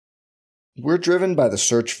We're driven by the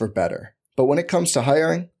search for better. But when it comes to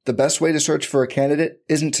hiring, the best way to search for a candidate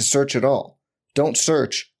isn't to search at all. Don't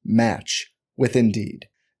search, match with Indeed.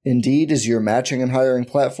 Indeed is your matching and hiring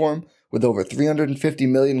platform with over 350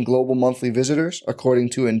 million global monthly visitors,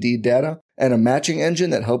 according to Indeed data, and a matching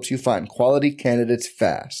engine that helps you find quality candidates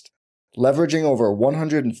fast. Leveraging over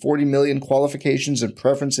 140 million qualifications and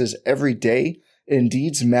preferences every day,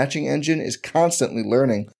 Indeed's matching engine is constantly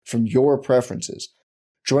learning from your preferences.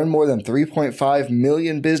 Join more than 3.5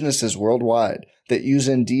 million businesses worldwide that use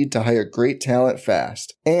Indeed to hire great talent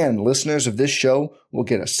fast. And listeners of this show will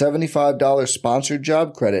get a $75 sponsored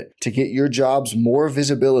job credit to get your jobs more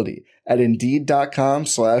visibility at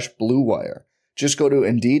Indeed.com/Blue Wire. Just go to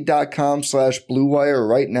Indeed.com/Blue Wire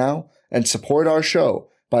right now and support our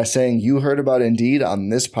show by saying you heard about Indeed on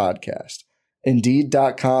this podcast.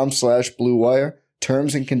 Indeed.com/Blue Wire.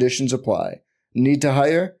 Terms and conditions apply. Need to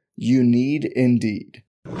hire? You need Indeed.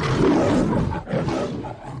 Blue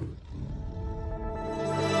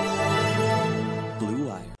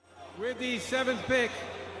Wire. With the 7th pick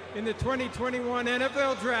in the 2021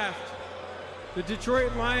 NFL Draft, the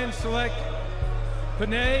Detroit Lions select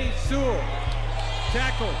Penei Sewell,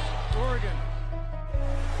 tackle, Oregon.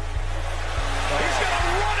 He's going to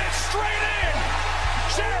run it straight in.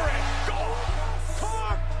 Jared Goff.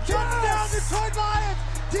 Carr, touchdown Detroit Lions.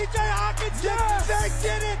 TJ Hawkins, they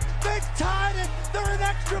did it. They tied it. They're an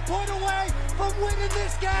extra point away from winning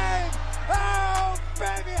this game. Oh,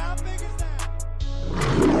 baby, how big is that?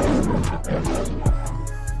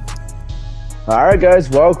 All right, guys,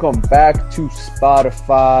 welcome back to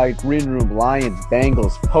Spotify Green Room Lions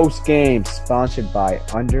Bengals post game, sponsored by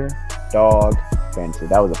Underdog Fantasy.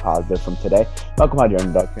 That was a positive from today. Welcome to your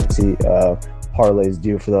Underdog Fantasy parlays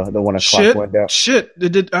due for the 1 o'clock window. Shit,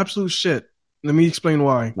 it did absolute shit. Let me explain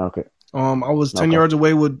why. Okay. I was 10 yards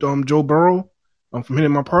away with Joe Burrow from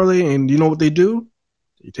hitting my parlay, and you know what they do?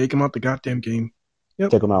 They take him out the goddamn game.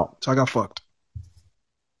 Yep. Take him out. So I got fucked.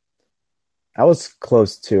 I was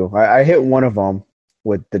close too. I hit one of them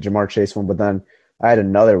with the Jamar Chase one, but then I had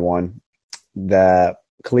another one that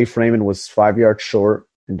Khalif Raymond was 5 yards short,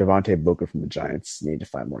 and Devontae Booker from the Giants needed to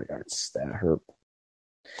 5 more yards. That hurt.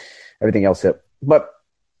 Everything else hit. But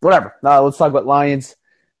whatever. Now let's talk about Lions.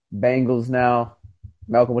 Bengals now.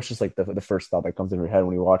 Malcolm, what's just like the first thought that comes in your head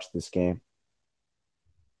when you watch this game?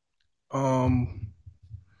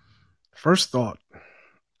 First thought.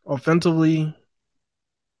 Offensively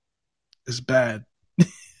is bad.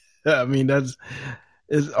 I mean,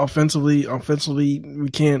 offensively we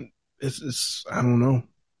can't it's I don't know.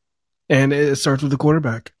 And it starts with the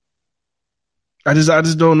quarterback. I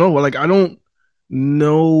just don't know. Like, I don't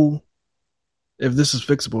know if this is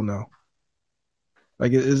fixable now.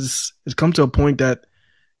 Like, it's come to a point that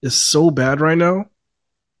it's so bad right now.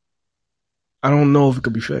 I don't know if it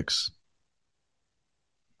could be fixed.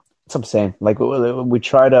 That's what I'm saying. Like, we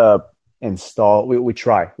try to install. We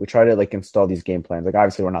try to like install these game plans. Like,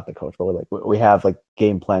 obviously we're not the coach, but we have like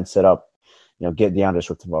game plans set up. You know, get DeAndre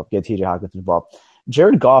Swift involved, get TJ Hawkins involved.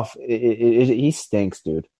 Jared Goff, he stinks,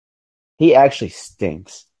 dude. He actually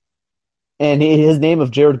stinks. And his name of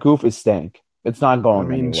Jared Goof is stank. It's not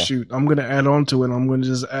going anywhere. Shoot, I'm going to add on to it. I'm going to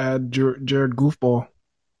just add Jared Goofball.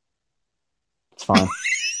 It's fine.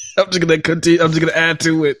 I'm just going to add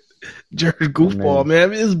to it. Jared Goofball,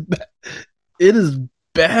 man. It is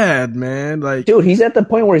bad, man. Like, dude, he's at the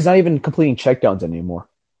point where he's not even completing checkdowns anymore.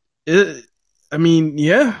 Yeah. I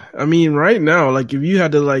mean, right now, like, if you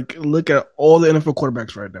had to like look at all the NFL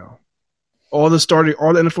quarterbacks right now, all the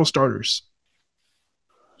NFL starters,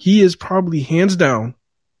 he is probably hands down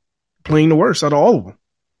playing the worst out of all of them,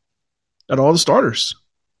 out of all the starters.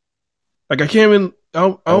 Like, I can't even.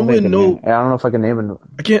 I don't even know. I don't know if I can name him.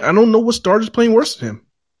 I don't know what starter's playing worse than him.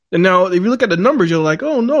 And now, if you look at the numbers, you're like,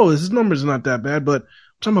 oh no, his numbers are not that bad. But I'm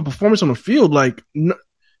talking about performance on the field, like,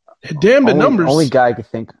 damn the numbers. Only guy I could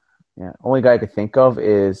think of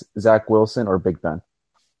is Zach Wilson or Big Ben.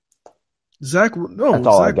 Zach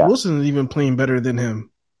Wilson is even playing better than him.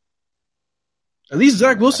 At least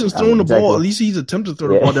Zach Wilson's throwing the ball. At least he's attempting to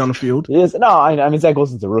throw the ball down the field. He is. No, I mean Zach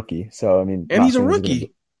Wilson's a rookie, so I mean, and he's a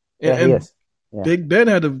rookie. He is. Yeah. Big Ben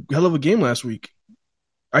had a hell of a game last week.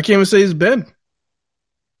 I can't even say it's Ben.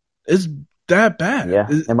 It's that bad. Yeah,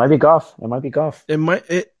 it might be Goff. I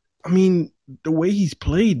mean, the way he's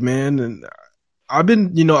played, man, and I've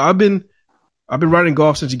been riding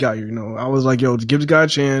Goff since he got here. You know, I was like, yo, give this guy a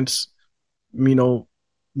chance. You know,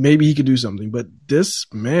 maybe he could do something. But this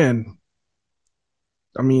man,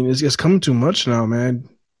 I mean, it's coming too much now, man.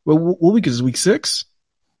 Well, what week is this? Week 6?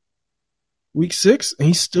 Week 6, and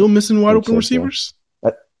he's still missing wide open receivers.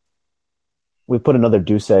 Yeah. We put another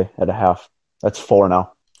Duce at a half. That's 4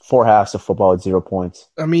 now. 4 halves of football at 0 points.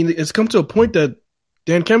 I mean, it's come to a point that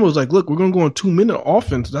Dan Campbell was like, look, we're going to go on 2-minute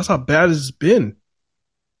offense. That's how bad it's been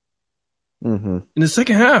in the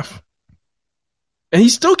second half. And he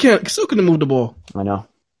still couldn't move the ball. I know.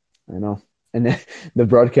 And then the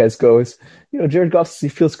broadcast goes, Jared Goff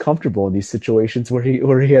feels comfortable in these situations where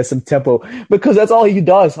he has some tempo because that's all he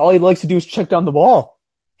does. All he likes to do is check down the ball.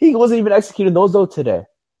 He wasn't even executing those though today.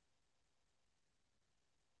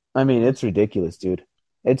 I mean, it's ridiculous, dude.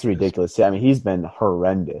 It's ridiculous. I mean, he's been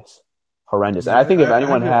horrendous. And I think if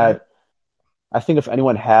anyone had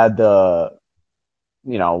the,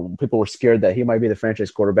 people were scared that he might be the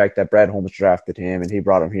franchise quarterback, that Brad Holmes drafted him and he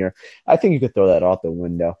brought him here. I think you could throw that out the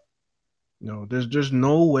window. No, there's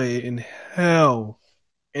no way in hell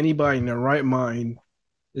anybody in their right mind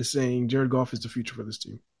is saying Jared Goff is the future for this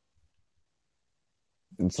team.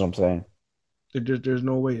 That's what I'm saying. There's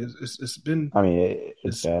no way. It's been. I mean,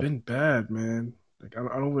 it's bad. Been bad, man. Like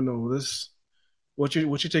I don't even know this. What's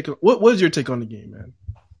your take? What is your take on the game, man?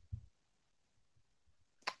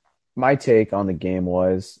 My take on the game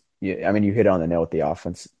was, you hit it on the nail with the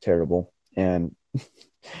offense. Terrible and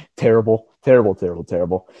terrible.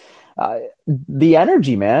 The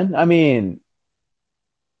energy, man. I mean,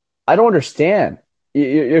 I don't understand.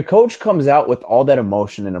 Your coach comes out with all that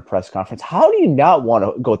emotion in a press conference. How do you not want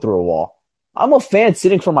to go through a wall? I'm a fan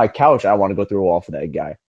sitting from my couch. I want to go through a wall for that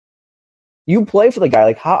guy. You play for the guy.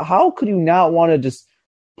 Like, how could you not want to just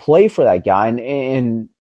play for that guy and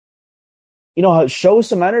show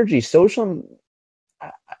some energy, show some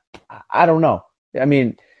I don't know. I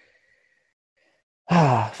mean,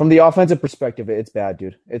 from the offensive perspective, it's bad,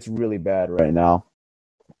 dude. It's really bad right now.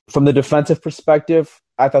 From the defensive perspective,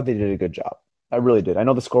 I thought they did a good job. I really did. I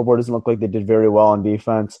know the scoreboard doesn't look like they did very well on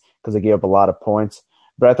defense because they gave up a lot of points,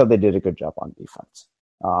 but I thought they did a good job on defense.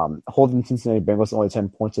 Holding Cincinnati Bengals only 10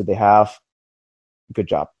 points that they have, good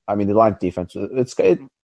job. I mean, the Lions defense,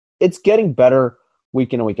 it's getting better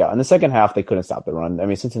week in and week out. In the second half, they couldn't stop the run. I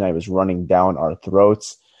mean, Cincinnati was running down our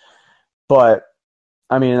throats. But,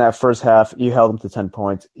 I mean, in that first half, you held them to 10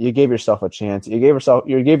 points. You gave yourself a chance. You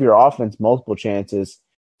gave your offense multiple chances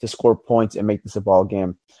to score points and make this a ball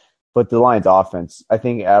game. But the Lions offense, I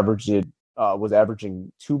think, was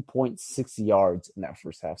averaging 2.6 yards in that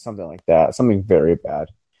first half, something like that, something very bad,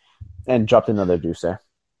 and dropped another deuce.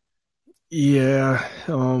 Yeah,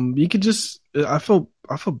 you could just. I feel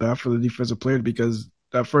bad for the defensive players because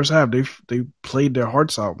that first half they played their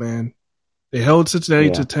hearts out, man. They held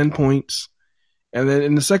Cincinnati to 10 points, and then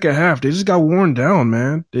in the second half they just got worn down,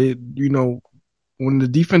 man. They, when the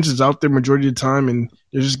defense is out there majority of the time and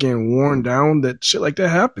they're just getting worn down, that shit like that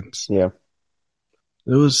happens. Yeah.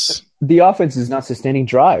 It was the offense is not sustaining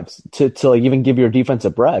drives to like even give your defense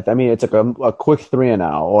a breath. I mean, it's like a quick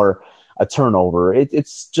 3-and-out or a turnover.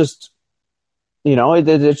 It's just,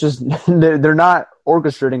 it's just they're not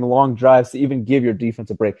orchestrating long drives to even give your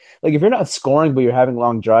defense a break. Like if you're not scoring but you're having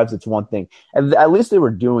long drives, it's one thing. And at least they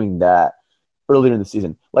were doing that earlier in the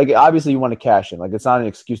season. Like obviously you want to cash in. Like it's not an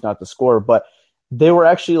excuse not to score, but they were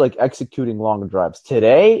actually like executing long drives.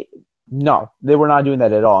 Today, no, they were not doing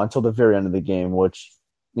that at all until the very end of the game, which,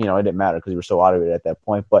 it didn't matter because we were so out of it at that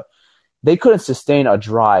point. But they couldn't sustain a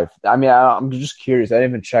drive. I mean, I'm just curious. I didn't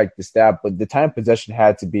even check the stat, but the time of possession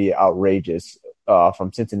had to be outrageous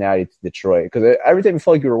from Cincinnati to Detroit. Because every time it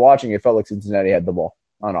felt like you were watching, it felt like Cincinnati had the ball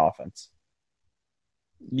on offense.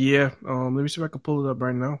 Yeah. Let me see if I can pull it up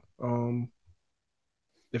right now.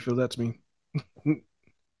 If it lets me.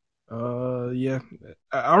 Yeah.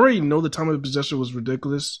 I already know the time of possession was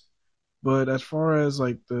ridiculous. But as far as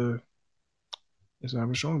like it's not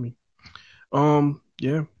even showing me.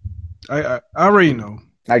 Yeah, I already know.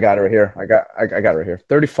 I got it right here. I got it right here.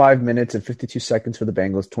 35 minutes and 52 seconds for the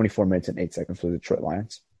Bengals. 24 minutes and 8 seconds for the Detroit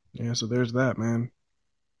Lions. Yeah, so there's that, man.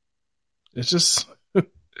 It's just,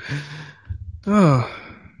 oh,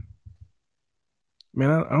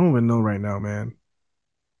 man, I don't even know right now, man.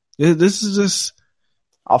 This is just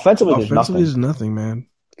offensively is nothing, man.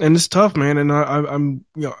 And it's tough, man. And I'm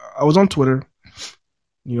I was on Twitter.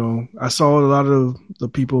 I saw a lot of the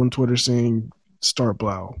people on Twitter saying start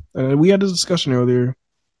Blau. And we had this discussion earlier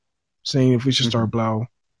saying if we should start Blau.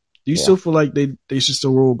 Do you still feel like they should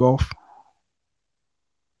still roll Goff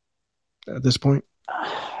at this point?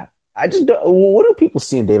 I just don't, what do people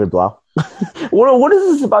see in David Blau? What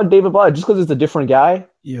is this about David Blau? Just because it's a different guy?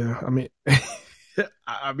 Yeah, I mean,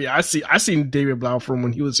 I seen David Blau from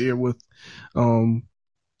when he was here with a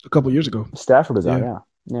couple years ago. Stafford was out, yeah.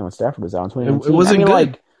 Yeah, when Stafford was out in 2019. It wasn't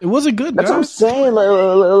good. It wasn't good. That's what I'm saying.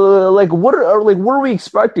 What are we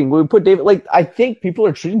expecting? We put David. I think people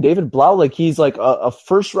are treating David Blau like he's like a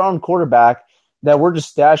first round quarterback that we're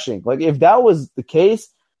just stashing. Like if that was the case,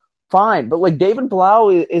 fine. But like David Blau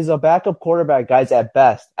is a backup quarterback, guys, at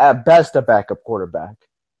best. At best, a backup quarterback.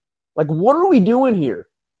 Like, what are we doing here?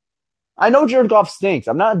 I know Jared Goff stinks.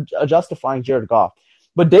 I'm not justifying Jared Goff.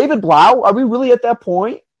 But David Blau, are we really at that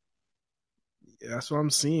point? Yeah, that's what I'm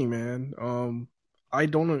seeing, man. I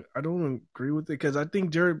don't agree with it because I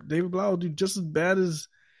think David Blau will do just as bad as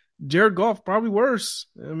Jared Goff, probably worse.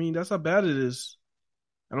 I mean, that's how bad it is.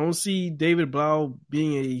 I don't see David Blau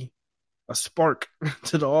being a spark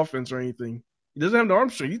to the offense or anything. He doesn't have the arm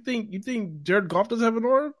strength. You think Jared Goff doesn't have an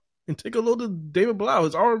arm? And take a look at David Blau.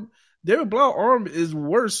 David Blau arm is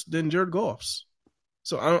worse than Jared Goff's.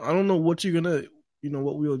 So I don't know what you're gonna,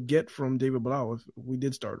 what we'll get from David Blau if we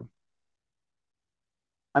did start him.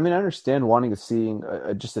 I mean, I understand wanting to see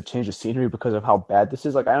just a change of scenery because of how bad this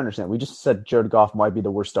is. Like, I understand. We just said Jared Goff might be the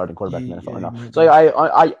worst starting quarterback in the NFL right now.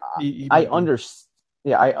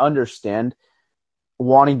 So I understand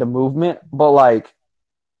wanting the movement, but like,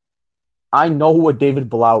 I know what David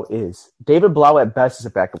Blau is. David Blau at best is a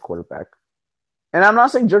backup quarterback, and I'm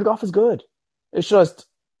not saying Jared Goff is good. It's just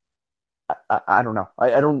I don't know.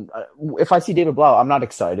 I don't. If I see David Blau, I'm not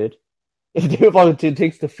excited. If David Blau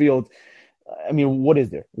takes the field. I mean, what is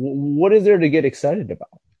there? What is there to get excited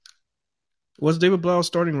about? What's David Blau's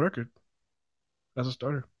starting record as a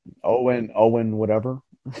starter? Owen, whatever.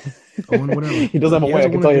 Owen, whatever. He doesn't have a win. I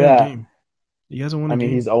can tell you that. Game. He hasn't won a game. I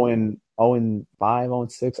mean, he's 0-5,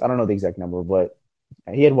 0-6. I don't know the exact number, but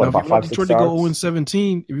he had about 5, 6 starts. If you want Detroit to go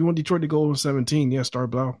 0-17, if you want Detroit to go 0-17, yeah,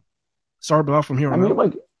 start Blau. Start Blau from here on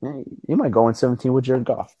out. You might go 0-17 with Jared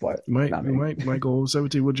Goff, but you might go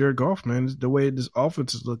 0-17 with Jared Goff, man. The way this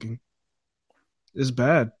offense is looking. It's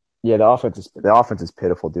bad. Yeah, the offense is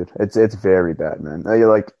pitiful, dude. It's very bad, man.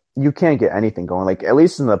 You can't get anything going. Like, at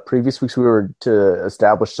least in the previous weeks we were to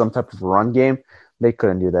establish some type of run game. They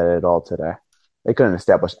couldn't do that at all today. They couldn't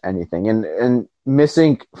establish anything. And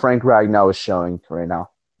missing Frank Ragnow is showing right now.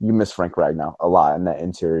 You miss Frank Ragnow a lot in that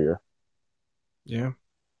interior. Yeah.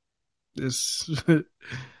 I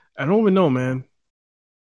don't even know, man.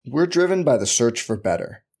 We're driven by the search for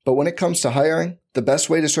better. But when it comes to hiring, the best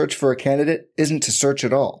way to search for a candidate isn't to search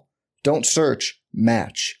at all. Don't search,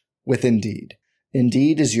 match with Indeed.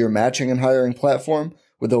 Indeed is your matching and hiring platform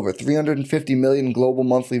with over 350 million global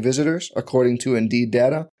monthly visitors, according to Indeed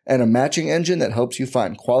data, and a matching engine that helps you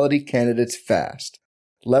find quality candidates fast.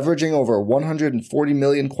 Leveraging over 140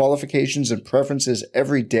 million qualifications and preferences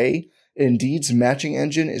every day, Indeed's matching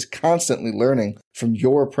engine is constantly learning from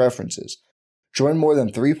your preferences. Join more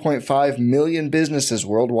than 3.5 million businesses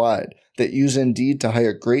worldwide that use Indeed to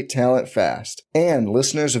hire great talent fast. And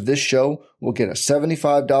listeners of this show will get a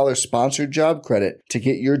 $75 sponsored job credit to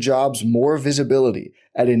get your jobs more visibility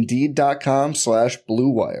at Indeed.com/Blue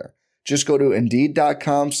Wire. Just go to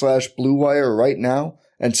Indeed.com/Blue Wire right now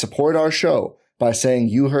and support our show by saying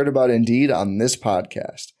you heard about Indeed on this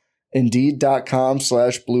podcast.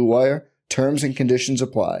 Indeed.com/Blue Wire. Terms and conditions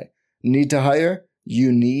apply. Need to hire?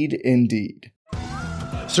 You need Indeed.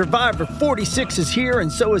 Survivor 46 is here, and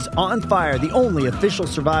so is On Fire, the only official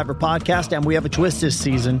Survivor podcast, and we have a twist this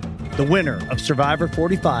season. The winner of Survivor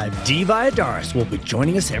 45, Dee Valladares, will be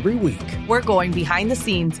joining us every week. We're going behind the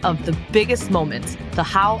scenes of the biggest moments, the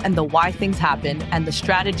how and the why things happen, and the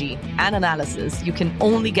strategy and analysis you can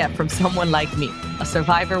only get from someone like me, a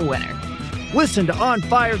Survivor winner. Listen to On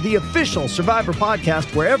Fire, the official Survivor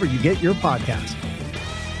podcast, wherever you get your podcast.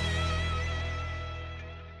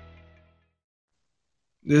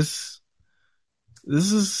 This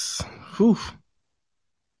is, whew.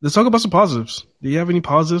 Let's talk about some positives. Do you have any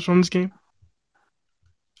positives from this game?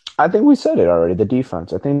 I think we said it already. The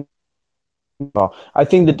defense. I think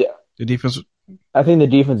the defense. I think the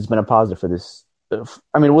defense has been a positive for this.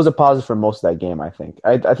 I mean, it was a positive for most of that game. I think.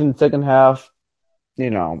 I think the second half,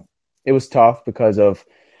 it was tough because of,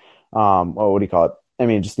 what do you call it? I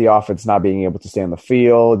mean, just the offense not being able to stay on the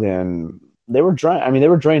field, and they were drained. I mean, they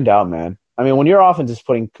were drained out, man. I mean, when your offense is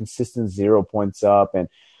putting consistent 0 points up and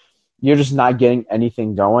you're just not getting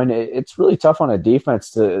anything going, it's really tough on a defense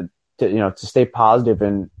to stay positive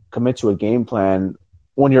and commit to a game plan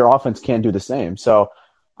when your offense can't do the same. So,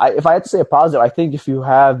 if I had to say a positive, I think if you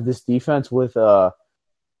have this defense with I'd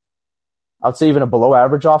say even a below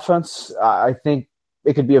average offense, I think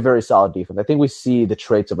it could be a very solid defense. I think we see the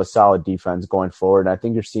traits of a solid defense going forward. And I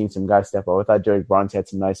think you're seeing some guys step up. I thought Derek Barnes had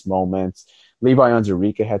some nice moments. Levi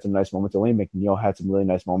Onwuzurike had some nice moments. Elaine McNeil had some really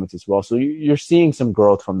nice moments as well. So you're seeing some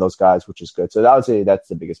growth from those guys, which is good. So I would say that's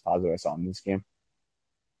the biggest positive I saw in this game.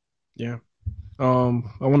 Yeah. I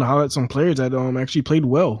want to highlight some players that actually played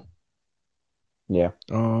well. Yeah.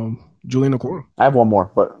 Julian Okwara. I have one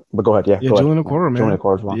more, but go ahead. Yeah, Julian Okwara, man. Julian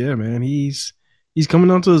Okwara as well. Yeah, man. He's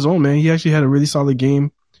coming onto his own, man. He actually had a really solid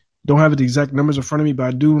game. Don't have the exact numbers in front of me, but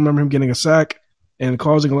I do remember him getting a sack and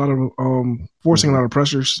causing a lot of forcing a lot of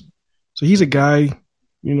pressures. So he's a guy,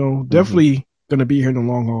 definitely going to be here in the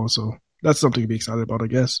long haul. So that's something to be excited about, I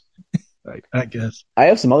guess. I guess. I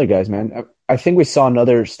have some other guys, man. I think we saw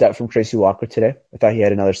another step from Tracy Walker today. I thought he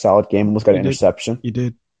had another solid game. Almost got an interception. He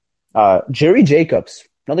did. Jerry Jacobs,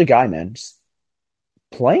 another guy, man, just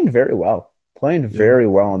playing very well. Playing very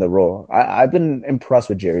well in the role. I've been impressed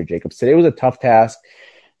with Jerry Jacobs. Today was a tough task.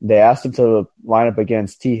 They asked him to line up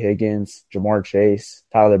against T. Higgins, Jamar Chase,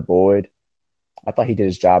 Tyler Boyd. I thought he did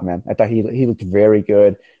his job, man. I thought he looked very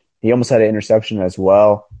good. He almost had an interception as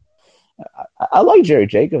well. I like Jerry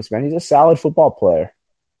Jacobs, man. He's a solid football player.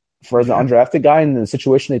 For the undrafted guy in the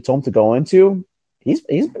situation they told him to go into, he's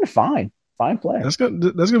been a fine player. That's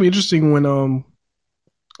gonna be interesting when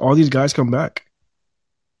all these guys come back.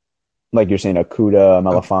 Like you're saying, Okuda,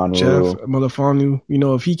 Malafanu. Jeff, Malafanu.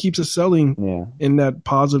 If he keeps excelling in that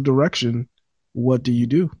positive direction, what do you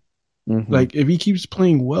do? Mm-hmm. Like, if he keeps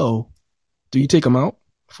playing well, do you take him out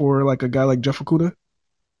for like a guy like Jeff Okuda?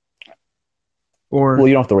 Or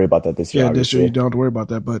you don't have to worry about that this year. Yeah, this year you don't have to worry about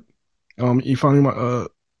that. But you found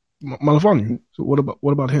Malafanu. So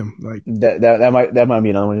what about him? Like that might be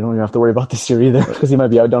another one you don't even have to worry about this year either, because he might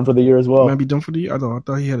be outdone for the year as well. He might be done for the year. I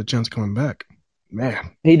thought he had a chance of coming back.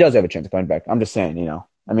 Man, he does have a chance of coming back. I'm just saying, I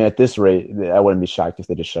mean, at this rate, I wouldn't be shocked if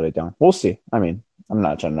they just shut it down. We'll see. I mean, I'm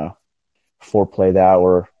not trying to foreplay that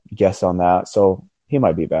or guess on that. So he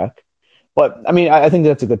might be back. But I mean, I think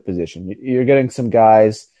that's a good position. You're getting some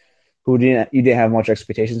guys who you didn't have much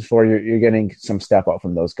expectations for. You're getting some step up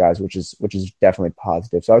from those guys, which is definitely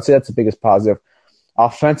positive. So I would say that's the biggest positive.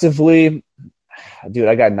 Offensively, dude,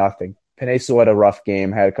 I got nothing. Penei Sewell had a rough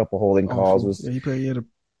game, had a couple holding calls.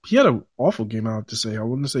 He had an awful game, I have to say. I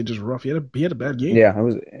wouldn't say just rough. He had a bad game. Yeah,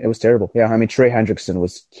 it was terrible. Yeah, I mean, Trey Hendrickson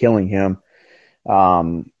was killing him.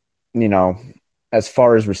 As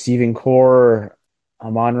far as receiving core,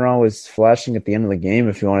 Amon-Ra was flashing at the end of the game,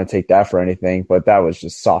 if you want to take that for anything, but that was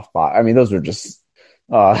just soft bot. I mean, those were just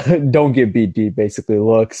don't get beat deep, basically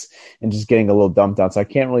looks, and just getting a little dumped on. So I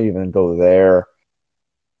can't really even go there.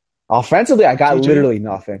 Offensively, I got literally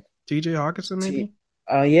nothing. TJ Hawkinson, maybe?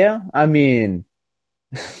 Yeah. I mean,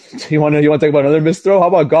 you want to talk about another missed throw? How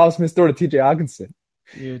about Goff's missed throw to TJ Hawkinson?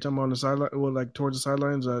 Yeah, talking about on the sideline, like towards the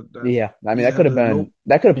sidelines. Yeah, I mean that could have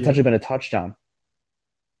potentially been a touchdown.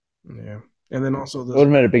 Yeah, and then also it would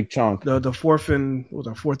have been a big chunk. The fourth and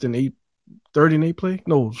 3rd and 8 play?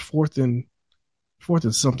 No, it was fourth and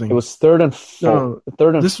something. It was 3rd and 4.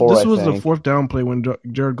 Third and 4. This was the 4th down play when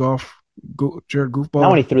Jared Goofball. Not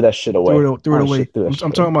when he threw that shit away. Threw it away.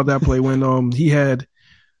 I'm talking about that play when he had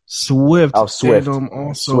Swift. Oh, Swift. And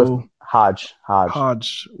also Swift. Hodge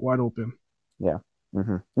wide open. Yeah.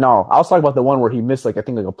 Mm-hmm. No, I was talking about the one where he missed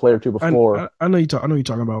a play or two before. I know you're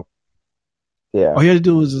talking about. Yeah. All he had to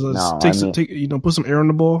do was put some air on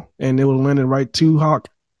the ball, and it would have landed right to Hawk,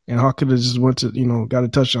 and Hawk could have just went to got a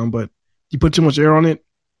touchdown, but he put too much air on it,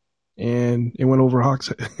 and it went over Hawk's.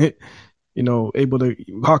 Hawk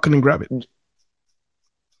couldn't grab it.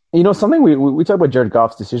 Something we talk about Jared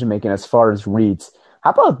Goff's decision making as far as reads.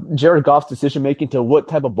 How about Jared Goff's decision making to what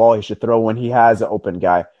type of ball he should throw when he has an open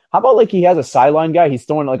guy? How about he has a sideline guy, he's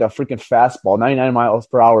throwing a freaking fastball, 99 miles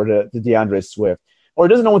per hour to DeAndre Swift, or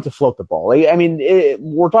doesn't know when to float the ball.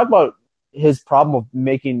 We're talking about his problem of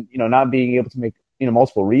making, not being able to make,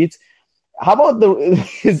 multiple reads. How about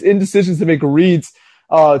his indecisions to make reads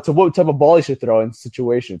to what type of ball he should throw in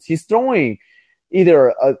situations? He's throwing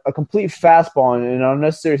either a complete fastball in an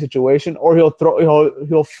unnecessary situation, or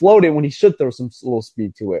he'll float it when he should throw some little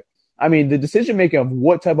speed to it. I mean, the decision making of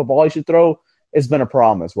what type of ball he should throw has been a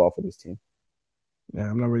problem as well for this team. Yeah,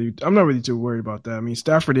 I'm not really too worried about that. I mean,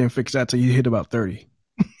 Stafford didn't fix that till you hit about 30.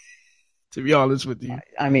 To be honest with you,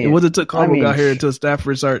 I mean, it wasn't until Caldwell got here until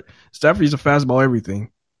Stafford started. Stafford used to fastball everything.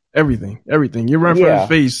 You're right in front of his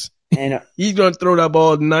face, and he's gonna throw that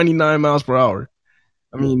ball 99 miles per hour.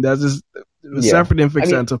 I mean, that's just Stafford didn't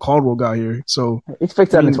fix that until Caldwell got here. So he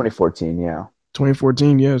fixed that in 2014. Yeah,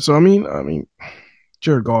 2014. Yeah. So I mean,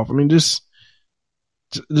 Jared Goff. I mean, there's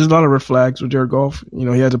a lot of red flags with Jared Goff. He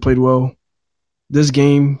hasn't played well. This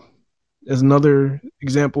game is another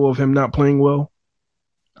example of him not playing well.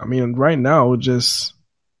 I mean, right now, it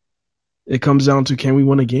comes down to, can we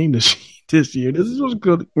win a game this year? This is what's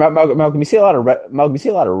good. Malcolm, you see a lot of red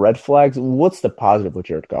flags. What's the positive with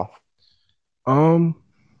Jared Goff? The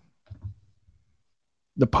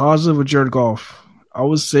positive with Jared Goff, I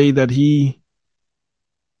would say that he,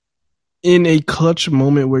 in a clutch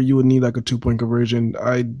moment where you would need a 2-point conversion,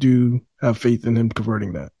 I do have faith in him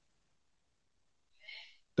converting that.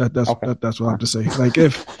 That's what I have to say.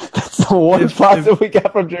 If One positive we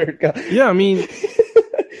got from Jared Goff. Yeah, I mean,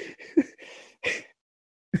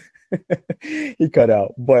 he cut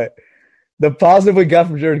out. But the positive we got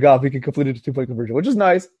from Jared Goff, he can complete a 2-point conversion, which is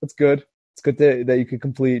nice. That's good. It's good that you can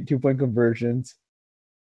complete 2-point conversions.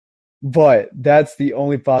 But that's the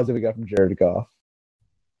only positive we got from Jared Goff.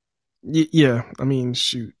 yeah, I mean,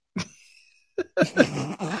 shoot.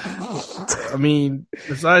 I mean,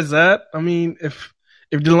 besides that, I mean, if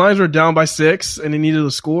the Lions were down by 6 and they needed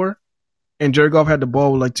a score, and Jared Goff had the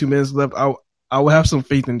ball with like 2 minutes left, I would have some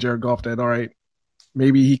faith in Jared Goff that, all right,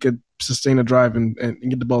 maybe he could sustain a drive and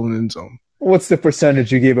get the ball in the end zone. What's the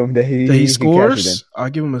percentage you give him that he scores? I'll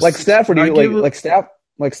give him a like Stafford.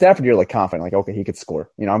 Like Stafford, you're like confident, like okay, he could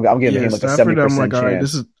score. You know, I'm giving him like Stafford, a 70% I'm like, chance. all right,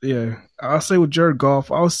 this is I'll say with Jared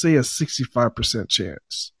Goff, I'll say a 65%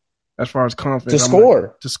 chance as far as confidence to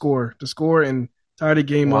score, to score, and tie the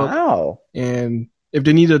game up. Wow! And if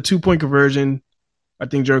they need a 2-point conversion, I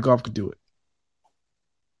think Jared Goff could do it.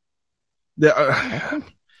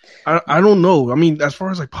 I don't know. I mean, as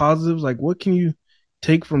far as like positives, like what can you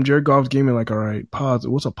take from Jared Goff's game and like, all right,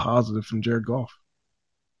 positive. What's a positive from Jared Goff?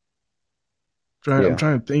 I'm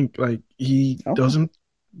trying to think. Like he doesn't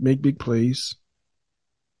make big plays.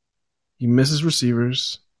 He misses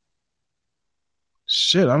receivers.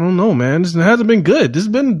 Shit, I don't know, man. This hasn't been good. This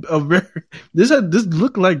has been this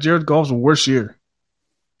looked like Jared Goff's worst year.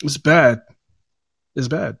 It's bad. It's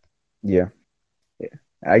bad. Yeah.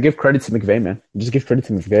 I give credit to McVay, man. Just give credit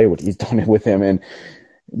to McVay, what he's done with him, and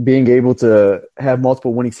being able to have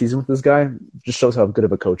multiple winning seasons with this guy just shows how good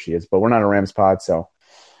of a coach he is. But we're not a Rams pod, so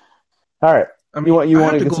all right. I mean, you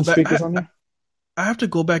want to get some speakers on there? I have to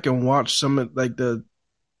go back and watch some of like the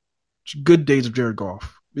good days of Jared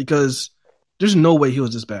Goff because there's no way he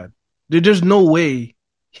was this bad. There's no way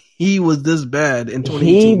he was this bad in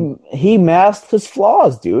 2018. He masked his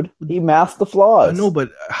flaws, dude. He masked the flaws. I know,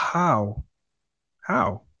 but how?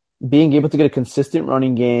 How? Being able to get a consistent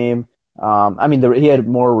running game. I mean, he had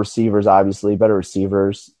more receivers, obviously, better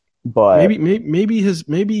receivers. But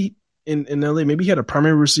maybe in LA, maybe he had a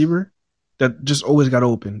primary receiver that just always got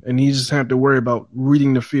open, and he just had to worry about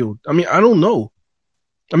reading the field. I mean, I don't know.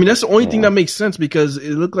 I mean, that's the only thing that makes sense because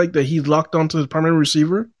it looked like that he's locked onto his primary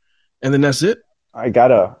receiver, and then that's it. I got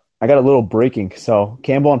a little breaking. So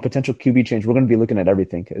Campbell on potential QB change. We're going to be looking at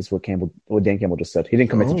everything. Is what Dan Campbell just said. He didn't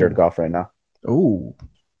commit to Jared Goff right now. Oh,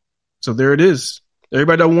 so there it is.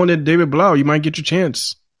 Everybody that wanted David Blau, you might get your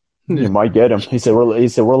chance. You might get him. He said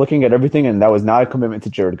we're looking at everything, and that was not a commitment to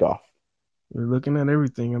Jared Goff. We're looking at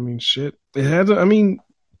everything. I mean, shit. It hasn't. I mean,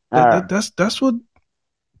 that's what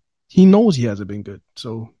he knows. He hasn't been good.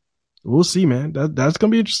 So we'll see, man. That's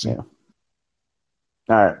gonna be interesting. Yeah.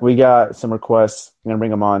 All right, we got some requests. I'm gonna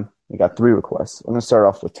bring them on. We got 3 requests. We're gonna start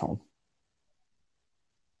off with Tone.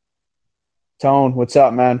 Tone, what's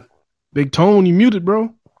up, man? Big Tone, you muted,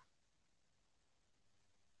 bro.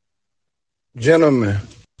 Gentlemen.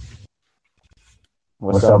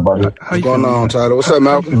 What's up, buddy? What's going on, Tyler? What's up,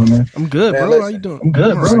 Malcolm? I'm good, man, bro. How you doing? I'm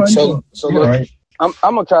good, bro. So look, I'm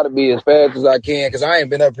gonna try to be as fast as I can because I ain't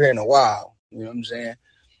been up here in a while. You know what I'm saying?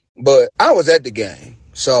 But I was at the game,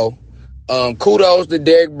 so kudos to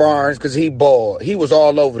Derek Barnes because he balled. He was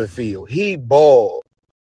all over the field. He balled.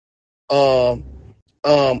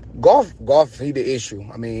 Golf, he the issue.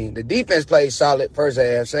 I mean, the defense played solid first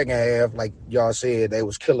half, second half, like y'all said, they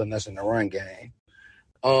was killing us in the run game.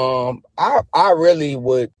 I really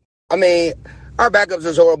would. I mean, our backups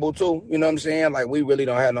is horrible too. You know what I'm saying? Like we really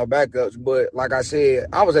don't have no backups. But like I said,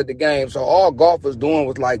 I was at the game, so all Golf was doing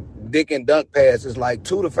was like dick and dunk passes, like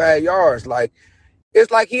 2 to 5 yards. Like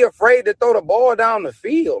it's like he afraid to throw the ball down the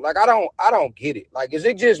field. Like I don't get it. Like is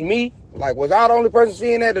it just me? Like was I the only person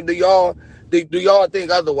seeing that, or do y'all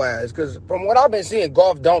think otherwise? Because from what I've been seeing,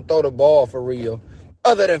 Golf don't throw the ball for real,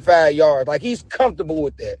 other than 5 yards. Like he's comfortable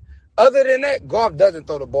with that. Other than that, Golf doesn't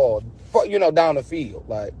throw the ball, down the field.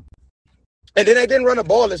 Like, and then they didn't run the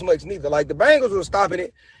ball as much neither. Like the Bengals were stopping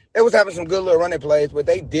it. They was having some good little running plays, but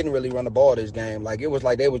they didn't really run the ball this game. Like it was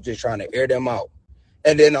like they was just trying to air them out.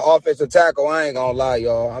 And then the offensive tackle, I ain't gonna lie,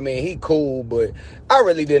 y'all. I mean, he cool, but I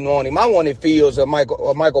really didn't want him. I wanted Fields or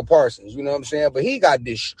Michael Parsons. You know what I'm saying? But he got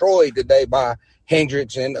destroyed today by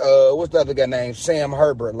Hendricks and what's the other guy named Sam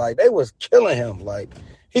Herbert. Like they was killing him. Like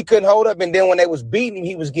he couldn't hold up. And then when they was beating him,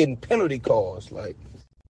 he was getting penalty calls. Like,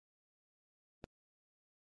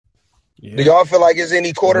 do y'all feel like there's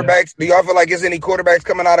any quarterbacks? Do y'all feel like there's any quarterbacks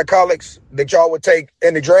coming out of college that y'all would take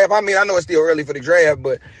in the draft? I mean, I know it's still early for the draft,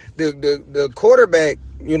 but the quarterback,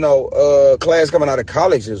 class coming out of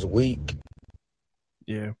college is weak.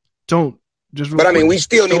 Yeah. Don't just. But I mean, we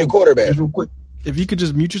still need a quarterback. Just real quick. If you could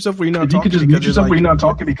just mute yourself where you're not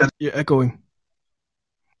talking. Because you're echoing.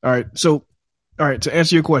 All right. So, all right, to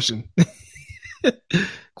answer your question,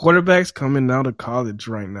 quarterbacks coming out of college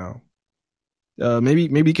right now.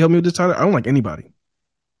 Maybe help me with this, Tyler. I don't like anybody.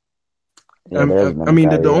 Yeah,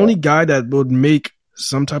 The only guy that would make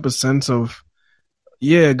some type of sense of,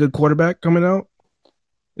 a good quarterback coming out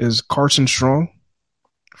is Carson Strong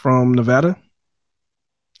from Nevada.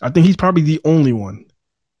 I think he's probably the only one.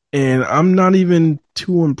 And I'm not even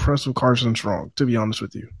too impressed with Carson Strong, to be honest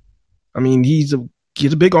with you. I mean, he's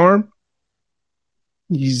a big arm.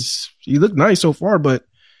 He looked nice so far, but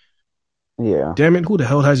damn it, who the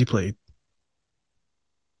hell has he played?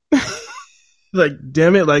 Like,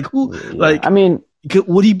 damn it, like who? Yeah. Like, I mean,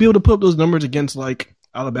 would he be able to put up those numbers against like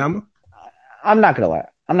Alabama? I'm not gonna lie.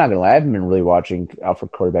 I haven't been really watching out for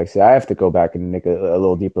quarterbacks yet. I have to go back and make a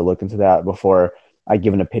little deeper look into that before I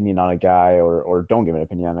give an opinion on a guy or don't give an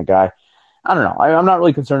opinion on a guy. I don't know. I'm not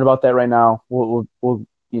really concerned about that right now. We'll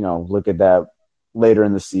look at that later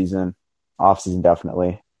in the season, off season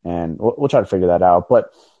definitely, and we'll try to figure that out.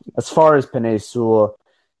 But as far as Penei Sewell,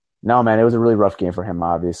 no man, it was a really rough game for him.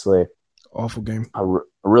 Obviously, awful game. A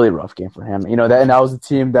really rough game for him. That was the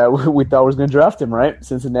team that we thought was going to draft him, right?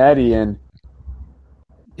 Cincinnati, and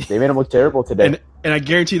they made him look terrible today. And I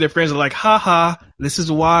guarantee their friends are like, ha, this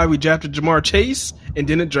is why we drafted Jamar Chase and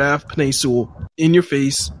didn't draft Penei Sewell. In your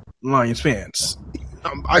face, Lions fans.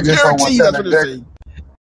 I guarantee that's what they're saying.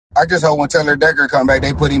 I just hope when Taylor Decker come back,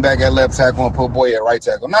 they put him back at left tackle and put Boyd at right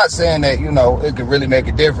tackle. I'm not saying that, it could really make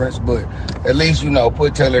a difference, but at least,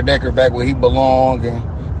 put Taylor Decker back where he belongs.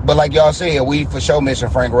 But like y'all said, we for sure missing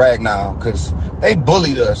Frank Ragnow because they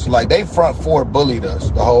bullied us. Like, they front four bullied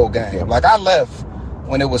us the whole game. Like, I left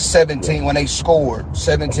when it was 17, when they scored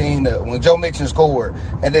 17, when Joe Mixon scored,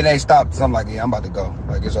 and then they stopped. So I'm like, yeah, I'm about to go.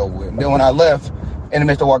 Like, it's over with. And then when I left, and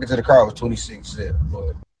the Mr. walking to the crowd was 26-0.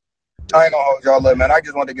 But I ain't gonna hold y'all up, man. I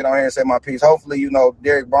just want to get on here and say my piece. Hopefully,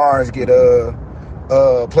 Derek Barnes get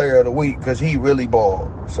a player of the week because he really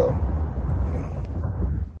balled. So,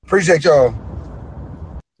 appreciate y'all.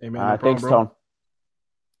 Hey, man, thanks, Tone.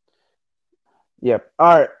 Yep.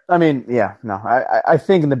 All right. I mean, I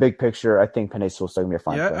think in the big picture, I think Penei Sewell's still gonna be a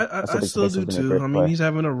fine player. I still do too. I mean, he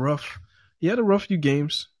had a rough few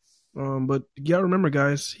games. But you gotta remember,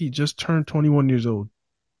 guys, he just turned 21 years old.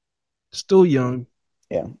 Still young.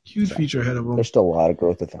 Yeah. Huge future ahead of him. There's still a lot of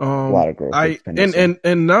growth with him. A lot of growth.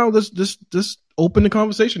 And now let's open the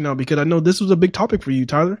conversation now, because I know this was a big topic for you,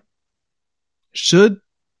 Tyler. Should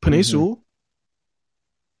Penei Sewell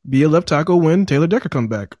be a left tackle when Taylor Decker comes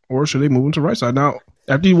back, or should they move him to right side? Now,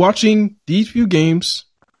 after watching these few games,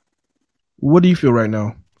 what do you feel right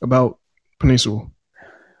now about Penei Sewell?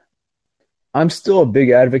 I'm still a big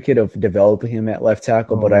advocate of developing him at left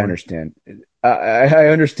tackle, but I understand. I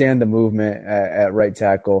understand the movement at right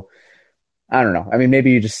tackle. I don't know. I mean,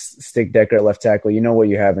 maybe you just stick Decker at left tackle. You know what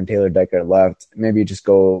you have in Taylor Decker at left. Maybe you just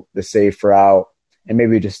go the safe route, and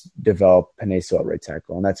maybe you just develop Penei Sewell at right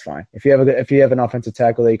tackle, and that's fine. If you have an offensive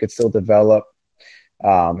tackle that you could still develop,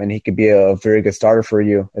 and he could be a very good starter for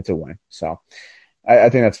you, it's a win. So I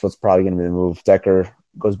think that's what's probably going to be the move. Decker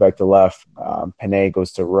goes back to left. Penei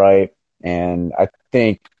goes to right. And I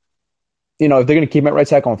think, if they're going to keep him at right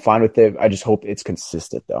tackle, I'm fine with it. I just hope it's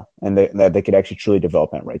consistent, though, and that they could actually truly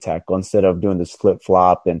develop him at right tackle instead of doing this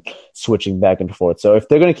flip-flop and switching back and forth. So if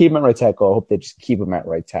they're going to keep him at right tackle, I hope they just keep him at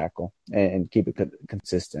right tackle and keep it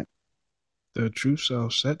consistent. The truth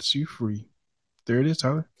shall set you free. There it is,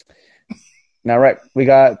 Tyler. Now, right, we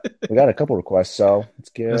got a couple requests, so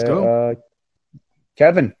let's go.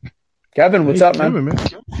 Kevin, what's up, man?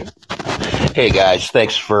 Hey guys,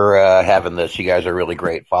 thanks for having this. You guys are really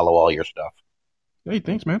great. Follow all your stuff. Hey,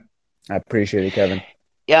 thanks, man. I appreciate it, Kevin.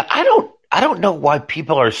 Yeah, I don't know why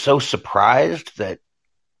people are so surprised that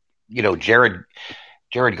Jared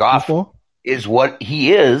Goff is what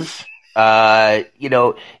he is.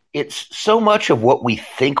 It's so much of what we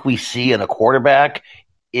think we see in a quarterback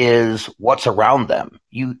is what's around them.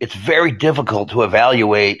 It's very difficult to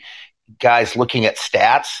evaluate guys looking at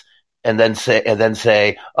stats and then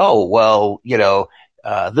say, oh, well,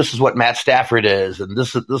 this is what Matt Stafford is, and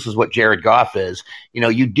this is what Jared Goff is.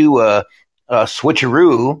 You do a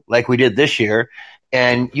switcheroo like we did this year,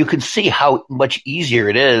 and you can see how much easier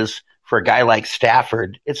it is for a guy like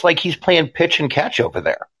Stafford. It's like he's playing pitch and catch over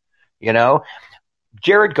there.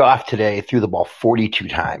 Jared Goff today threw the ball 42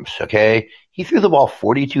 times. Okay, he threw the ball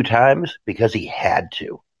 42 times because he had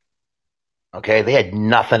to. Okay, they had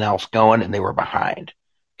nothing else going, and they were behind.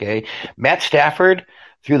 Okay, Matt Stafford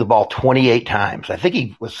threw the ball 28 times. I think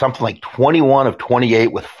he was something like 21 of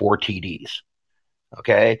 28 with 4 TDs.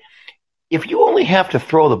 Okay, if you only have to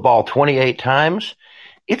throw the ball 28 times,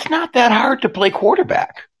 it's not that hard to play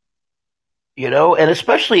quarterback. And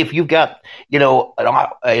especially if you've got,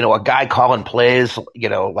 a guy calling plays,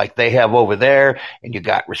 like they have over there, and you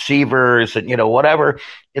got receivers and, whatever.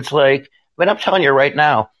 It's like, but I'm telling you right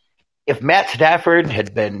now, if Matt Stafford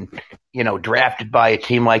had been, drafted by a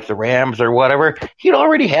team like the Rams or whatever, he'd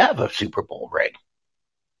already have a Super Bowl ring.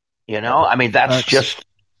 I mean, that's just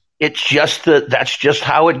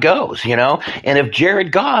how it goes, And if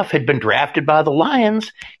Jared Goff had been drafted by the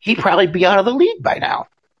Lions, he'd probably be out of the league by now.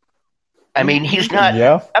 I mean, he's not.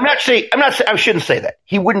 Yeah. I shouldn't say that.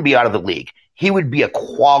 He wouldn't be out of the league. He would be a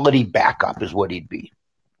quality backup, is what he'd be.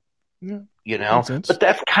 Yeah, but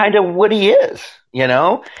that's kind of what he is.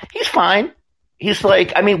 He's fine. He's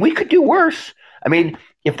like, I mean, we could do worse. I mean,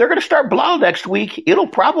 if they're going to start Blau next week, it'll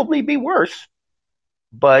probably be worse.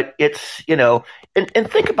 But it's, and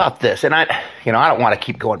think about this. And I don't want to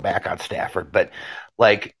keep going back on Stafford, but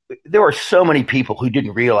like there were so many people who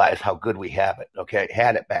didn't realize how good we had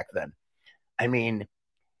it back then. I mean,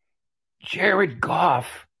 Jared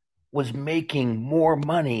Goff was making more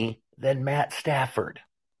money than Matt Stafford.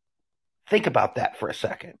 Think about that for a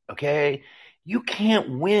second, okay? You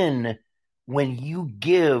can't win when you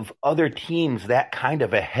give other teams that kind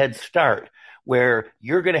of a head start where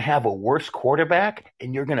you're going to have a worse quarterback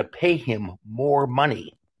and you're going to pay him more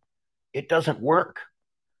money. It doesn't work.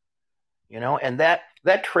 And that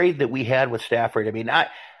trade that we had with Stafford, I mean,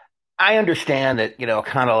 I understand that,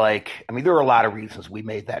 kind of like, I mean, there were a lot of reasons we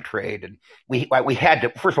made that trade, and we had to,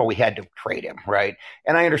 first of all, we had to trade him, right?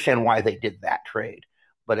 And I understand why they did that trade,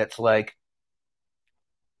 but it's like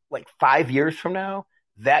 5 years from now,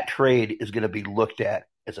 that trade is going to be looked at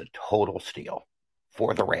as a total steal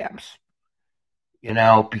for the Rams,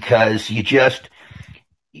 because you just,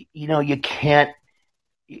 you can't,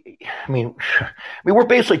 I mean, we're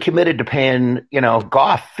basically committed to paying,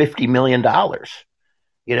 Goff $50 million.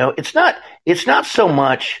 It's not so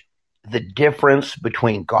much the difference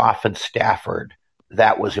between Goff and Stafford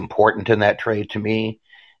that was important in that trade to me.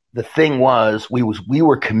 The thing was, we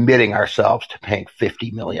were committing ourselves to paying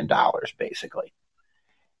 $50 million basically.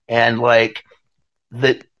 And like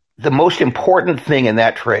the most important thing in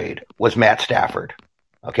that trade was Matt Stafford.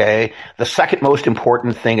 Okay. The second most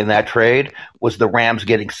important thing in that trade was the Rams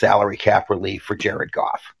getting salary cap relief for Jared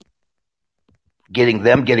Goff.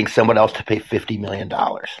 Getting someone else to pay $50 million.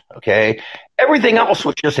 Okay. Everything else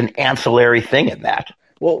was just an ancillary thing in that.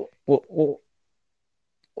 Well,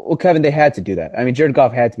 Kevin, they had to do that. I mean, Jared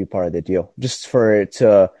Goff had to be part of the deal just for it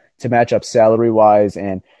to match up salary wise,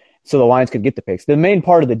 and so the Lions could get the picks. The main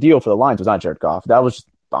part of the deal for the Lions was not Jared Goff. That was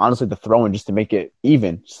honestly the throw-in just to make it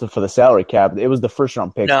even for the salary cap. It was the first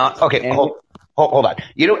round pick. No, okay, hold on.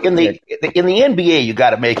 In the NBA, you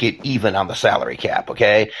got to make it even on the salary cap.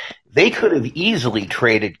 Okay, they could have easily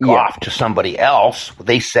traded Goff to somebody else.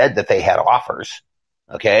 They said that they had offers.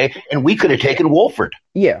 Okay, and we could have taken Wolford.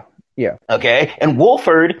 Yeah. Okay, and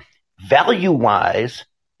Wolford, value-wise,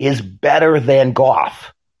 is better than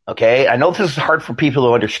Goff. Okay, I know this is hard for people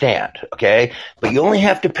to understand. Okay, but you only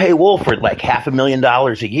have to pay Wolford like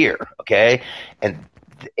 $500,000 a year. Okay,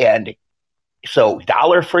 and so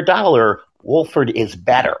dollar for dollar, Wolford is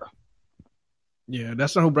better. Yeah,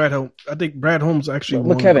 that's not who Brad Holmes. I think Brad Holmes actually.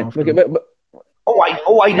 Look, Kevin.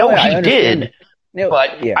 I know he did, but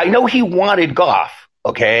I know he wanted Goff.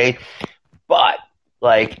 Okay, but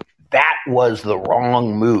like. That was the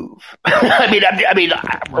wrong move. I mean,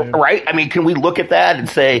 right? I mean, can we look at that and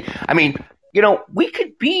say, I mean, we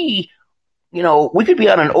could be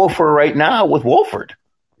on an offer right now with Wolford.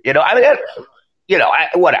 Whatever.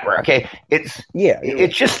 Okay, it's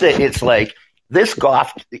just that it's like this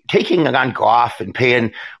Goff taking on Goff and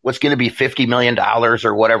paying what's going to be $50 million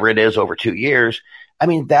or whatever it is over 2 years. I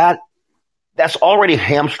mean that's already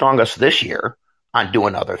hamstrung us this year on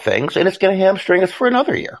doing other things, and it's going to hamstring us for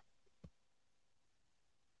another year.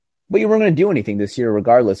 But you weren't going to do anything this year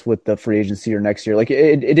regardless with the free agency or next year. Like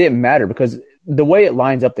it didn't matter because the way it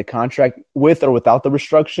lines up the contract with or without the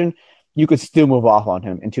restriction, you could still move off on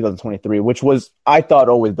him in 2023, which was, I thought,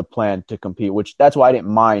 always the plan to compete, which that's why I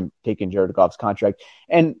didn't mind taking Jared Goff's contract.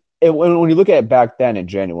 And when you look at it back then in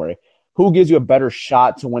January, who gives you a better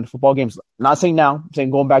shot to win football games? Not saying now, I'm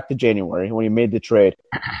saying going back to January when you made the trade,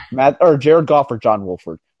 Jared Goff or John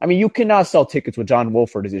Wolford. I mean, you cannot sell tickets with John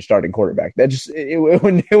Wolford as your starting quarterback. That just it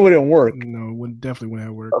wouldn't work. No, definitely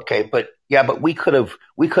wouldn't work. Okay, but we could have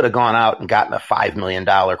gone out and gotten a $5 million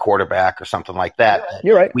quarterback or something like that.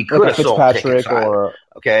 You're right. We could have sold tickets or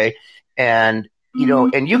okay, and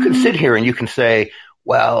and you can sit here and you can say,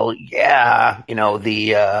 well,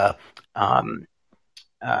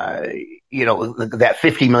 that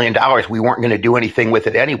 $50 million, we weren't going to do anything with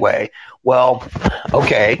it anyway. Well,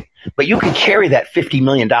 okay, but you can carry that $50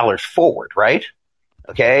 million forward, right?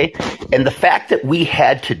 Okay. And the fact that we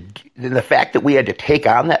had to take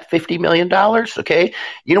on that $50 million, okay,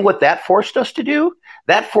 you know what that forced us to do?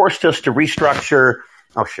 That forced us to restructure.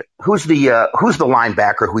 Oh shit. Who's the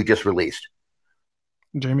linebacker who we just released?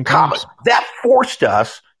 Jamie Collins. That forced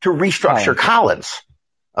us to restructure Collins.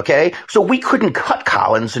 Okay. So we couldn't cut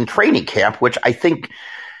Collins in training camp, which I think,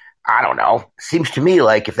 I don't know, seems to me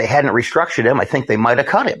like if they hadn't restructured him, I think they might have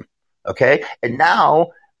cut him. Okay. And now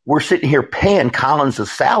we're sitting here paying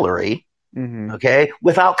Collins' salary, okay,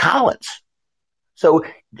 without Collins. So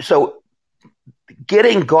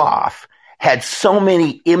getting Goff had so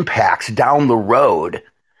many impacts down the road,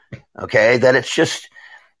 okay, that it's just,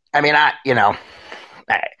 I mean, I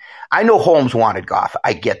know Holmes wanted Goff.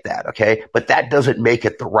 I get that, okay, but that doesn't make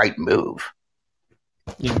it the right move.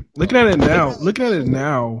 Yeah, looking at it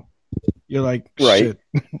now, you're like, shit,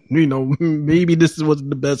 maybe this was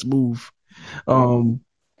the best move.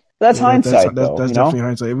 That's hindsight, though. That's definitely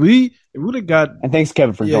hindsight. If we would have got, and thanks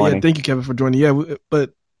Kevin for joining. Yeah, thank you Kevin for joining. Yeah,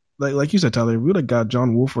 but like you said, Tyler, we would have got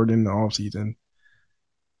John Wolford in the offseason.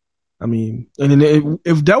 I mean, and then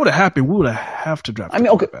if that would have happened, we would have to draft.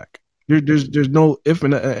 Back. There's no if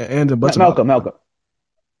and a buts. Malcolm,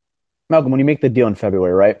 when you make the deal in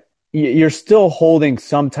February, right? You're still holding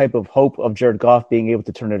some type of hope of Jared Goff being able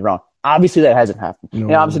to turn it around. Obviously, that hasn't happened. No,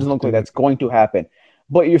 and obviously, it doesn't look like that's going to happen.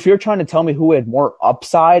 But if you're trying to tell me who had more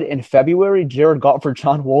upside in February, Jared Goff or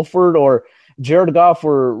John Wolford, or Jared Goff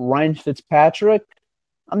or Ryan Fitzpatrick,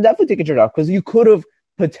 I'm definitely taking Jared Goff because you could have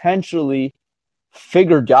potentially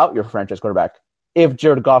figured out your franchise quarterback if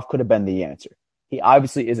Jared Goff could have been the answer. He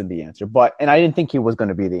obviously isn't the answer, and I didn't think he was going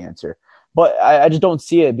to be the answer. But I just don't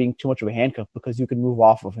see it being too much of a handcuff because you can move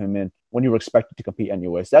off of him and when you were expected to compete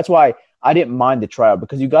anyways. That's why I didn't mind the tryout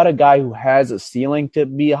because you got a guy who has a ceiling to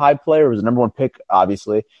be a high player. He was the number one pick,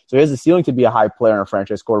 obviously. So he has a ceiling to be a high player and a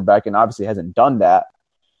franchise quarterback and obviously hasn't done that.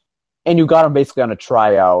 And you got him basically on a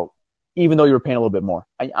tryout, even though you were paying a little bit more.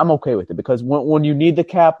 I'm okay with it because when you need the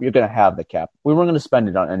cap, you're going to have the cap. We weren't going to spend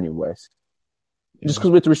it on anyways. Yeah. Just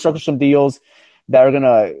because we have to restructure some deals that are going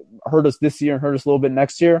to hurt us this year and hurt us a little bit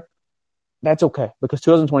next year, that's okay because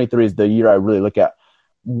 2023 is the year I really look at,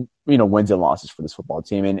 wins and losses for this football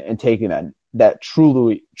team and taking that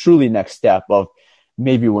truly next step of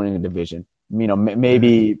maybe winning a division,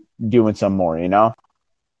 maybe doing some more,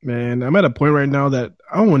 Man, I'm at a point right now that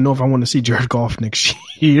I don't even know if I want to see Jared Goff next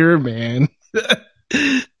year, man.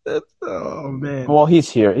 Oh man. Well, he's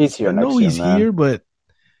here. He's here. I know he's here, but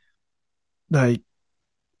like,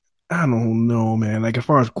 I don't know, man. Like as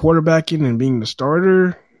far as quarterbacking and being the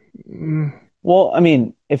starter. Well, I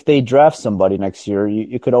mean, if they draft somebody next year,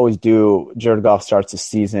 you could always do Jared Goff starts the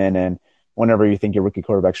season, and whenever you think your rookie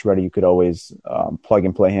quarterback's ready, you could always plug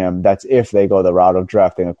and play him. That's if they go the route of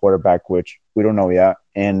drafting a quarterback, which we don't know yet.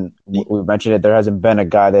 And we mentioned it. There hasn't been a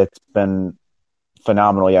guy that's been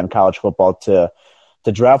phenomenal yet in college football to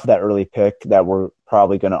draft that early pick that we're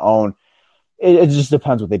probably going to own. It just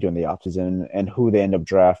depends what they do in the offseason and who they end up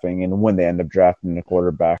drafting and when they end up drafting the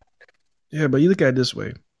quarterback. Yeah, but you look at it this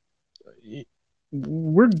way.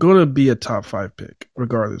 We're going to be a top 5 pick,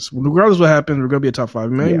 regardless. Regardless of what happens, we're going to be a top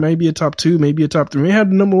 5. Maybe a top 2, maybe a top 3. Maybe have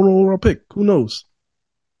the number 1 overall pick. Who knows?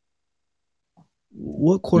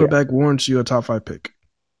 What quarterback warrants you a top 5 pick?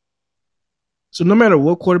 So no matter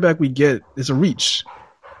what quarterback we get, it's a reach.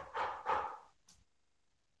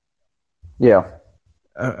 Yeah.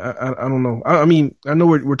 I don't know. I mean, I know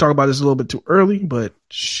we're talking about this a little bit too early, but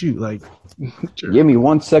shoot, like. Give me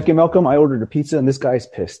 1 second, Malcolm. I ordered a pizza and this guy's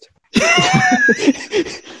pissed.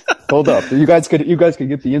 Hold up. You guys could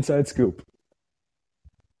get the inside scoop.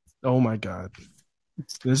 Oh my God.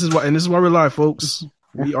 This is why we're live, folks.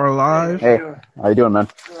 We are live. Hey, how you doing, man?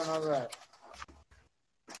 Doing all right.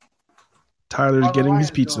 Tyler's getting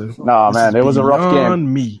his pizza. No, man, it was a rough game.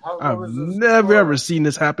 On me. I've never ever seen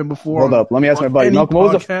this happen before. Hold up. Let me ask my buddy. Malcolm,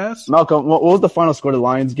 what was the final score of the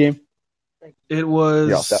Lions game? It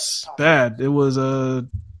was bad. It was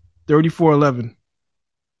 34-11.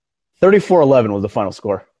 34-11 was the final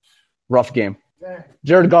score. Rough game.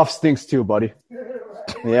 Jared Goff stinks too, buddy.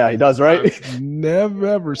 Yeah, he does, right? I've never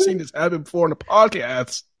ever seen this happen before in a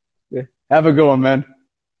podcast. Yeah. Have a good one, man.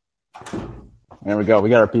 There we go. We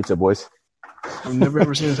got our pizza, boys. I've never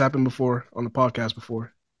ever seen this happen before on the podcast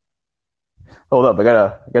before. Hold up, I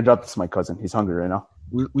gotta drop this to my cousin. He's hungry right now.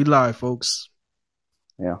 We live, folks.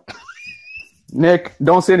 Yeah. Nick,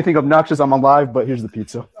 don't say anything obnoxious. I'm on live, but here's the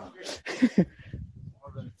pizza.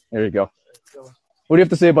 There you go. What do you have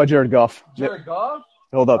to say about Jared Goff? Jared Goff?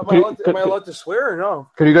 Hold up. Am I allowed to swear or no?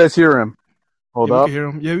 Could you guys hear him? Hold We up. can hear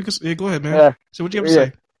him. Yeah, we can. Yeah, go ahead, man. Yeah. So what you have to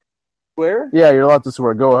say? Swear? Yeah, you're allowed to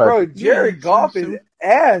swear. Go ahead. Bro, Jared Goff is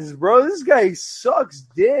ass, bro. This guy sucks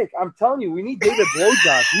dick. I'm telling you, we need David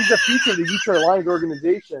Blowjob. He's the future of the Detroit Lions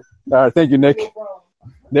organization. All right, thank you, Nick.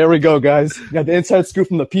 There we go, guys. Got the inside scoop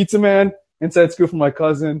from the pizza man, inside scoop from my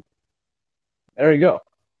cousin. There you go.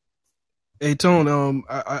 Hey Tone,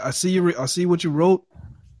 I see you. I see what you wrote.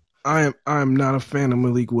 I am not a fan of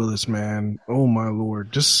Malik Willis, man. Oh my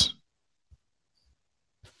lord, just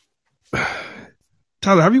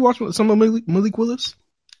Tyler, have you watched some of Malik Willis?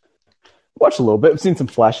 Watched a little bit. I've seen some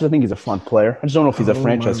flashes. I think he's a fun player. I just don't know if he's a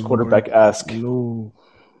franchise quarterback-esque. No.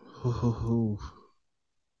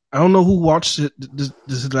 I don't know who watched it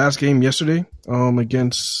this last game yesterday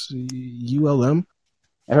against ULM.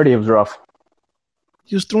 I heard he was rough.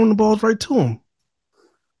 He was throwing the balls right to him.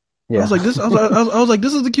 Yeah. I was like, this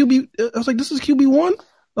is the QB. I was like, this is QB1. I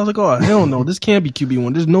was like, oh hell no, this can't be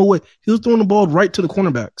QB1. There's no way. He was throwing the ball right to the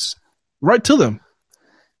cornerbacks, right to them.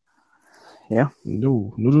 Yeah.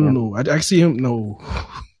 No. I see him. No.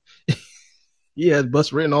 He has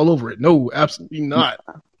bus written all over it. No, absolutely not.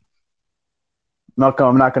 Malcolm,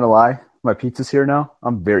 I'm not gonna lie. My pizza's here now.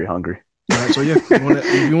 I'm very hungry. All right, so yeah,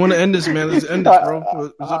 if you want to end this, man, let's end this,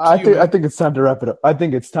 bro. I think it's time to wrap it up. I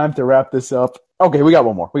think it's time to wrap this up. Okay, we got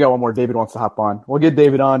one more. David wants to hop on. We'll get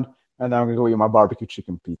David on, and then I'm gonna go eat my barbecue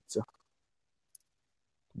chicken pizza.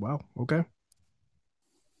 Wow. Okay.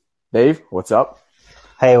 Dave, what's up?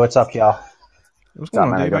 Hey, what's up, y'all? What's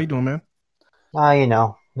going on, Dave? How you doing, man?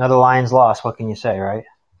 Another Lions loss. What can you say, right?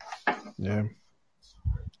 Yeah.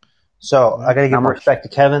 So I got to give respect to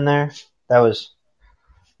Kevin there.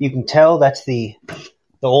 You can tell that's the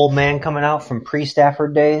old man coming out from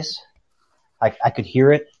pre-Stafford days. I could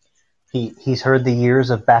hear it. He's heard the years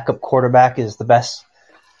of backup quarterback is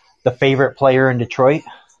the favorite player in Detroit.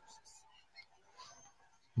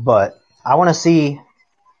 But I want to see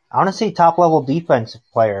top level defensive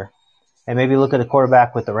player, and maybe look at a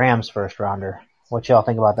quarterback with the Rams first rounder. What y'all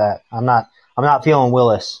think about that? I'm not feeling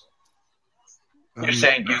Willis. You're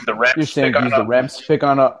saying use the Rams. You're saying use the Rams pick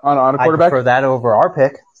on a quarterback. I prefer that over our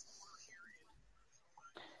pick.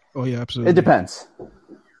 Oh yeah, absolutely. It depends.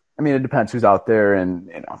 I mean, it depends who's out there,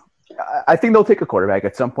 and I think they'll take a quarterback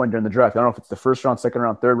at some point during the draft. I don't know if it's the first round, second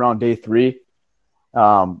round, third round, day 3.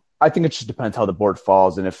 I think it just depends how the board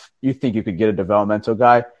falls, and if you think you could get a developmental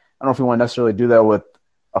guy. I don't know if you want to necessarily do that with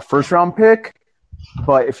a first round pick,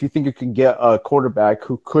 but if you think you can get a quarterback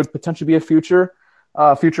who could potentially be a future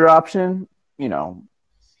option, I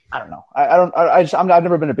don't know. I've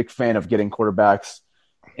never been a big fan of getting quarterbacks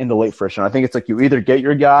in the late first round. I think it's like you either get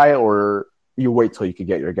your guy or you wait till you can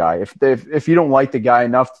get your guy. If you don't like the guy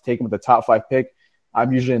enough to take him with the top 5 pick,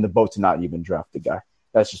 I'm usually in the boat to not even draft the guy.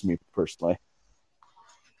 That's just me personally.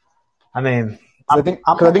 I mean, I think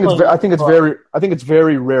it's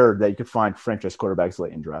very rare that you could find franchise quarterbacks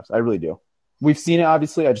late in drafts. I really do. We've seen it,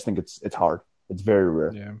 obviously. I just think it's hard. It's very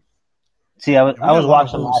rare. Yeah. See, I was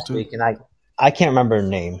watching last week, and I can't remember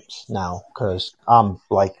names now because I'm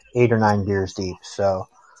like 8 or 9 beers deep. So,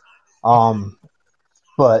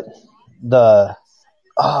 but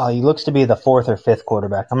he looks to be the 4th or 5th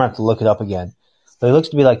quarterback. I'm gonna have to look it up again. But he looks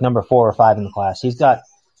to be like number 4 or 5 in the class. He's got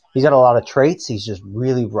a lot of traits. He's just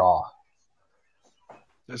really raw.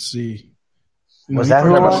 Let's see. Was that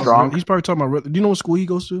who it was? Strong? He's probably talking about. Do you know what school he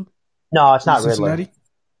goes to? No, it's not Cincinnati? Ridley.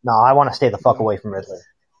 No, I want to stay the fuck away from Ridley.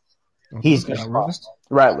 Okay. He's just lost.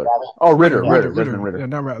 Rattler. Oh, Ritter. Yeah,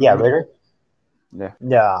 not Rattler. Yeah, Ritter. Yeah.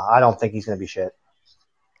 Yeah, I don't think he's going to be shit.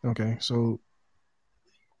 Okay, so.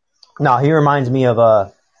 No, he reminds me of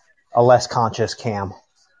a less conscious Cam.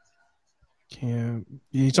 He might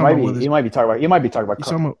be talking about.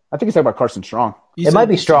 I think he's talking about Carson Strong. It might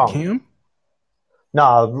be Strong. Cam?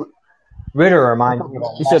 No, Ritter reminds me.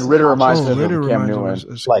 He said Ritter reminds me of Cam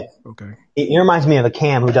Newton. Okay. He reminds me of a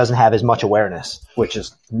Cam who doesn't have as much awareness, which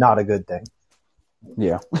is not a good thing.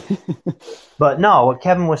 Yeah. But no, what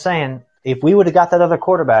Kevin was saying, if we would have got that other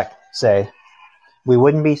quarterback, say, we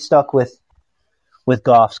wouldn't be stuck with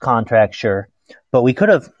Goff's contract, sure. But we could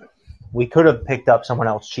have picked up someone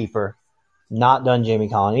else cheaper, not done Jamie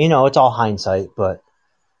Collins. It's all hindsight, but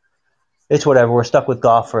it's whatever. We're stuck with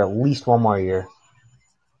Goff for at least one more year.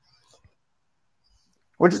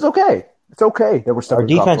 Which is okay. It's okay that we're stuck. Our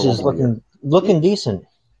defense is looking decent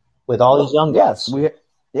with all these young guys.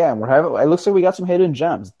 Yes, it looks like we got some hidden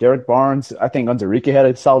gems. Derek Barnes, I think Underika had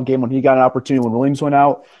a solid game when he got an opportunity when Williams went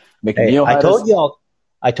out. McNeil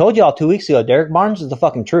I told y'all 2 weeks ago, Derek Barnes is the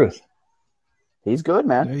fucking truth. He's good,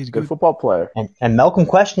 man. Yeah, he's a good football player. And Malcolm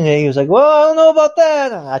questioned it. He was like, well, I don't know about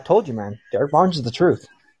that. I told you, man. Derek Barnes is the truth.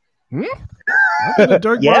 I've been a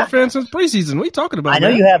Derek Barnes fan since preseason. What are you talking about? I know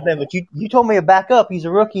you have been, but you told me to back up. He's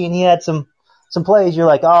a rookie, and he had some plays. You're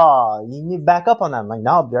like, you need to back up on that. I'm like,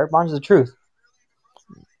 no, Derek Barnes is the truth.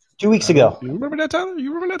 2 weeks ago. You remember that,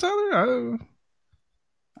 Tyler?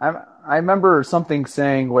 I remember something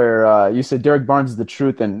saying where you said Derek Barnes is the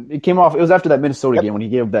truth, and it was after that Minnesota game when he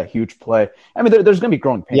gave that huge play. I mean, there's going to be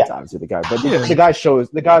growing pains, obviously, the guy, but the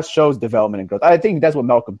guy shows development and growth. I think that's what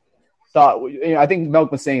Malcolm thought. I think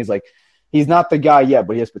Malcolm was saying is like, he's not the guy yet,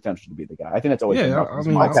 but he has potential to be the guy. I think that's always been Malcolm's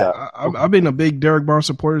mindset. I've been a big Derek Barnes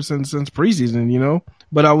supporter since preseason,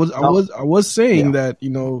 but I was saying that,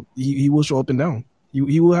 he will show up and down.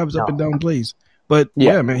 He will have his up and down plays. But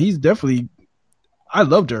yeah, man, he's definitely. I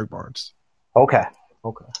love Derek Barnes. Okay.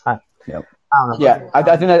 Yep.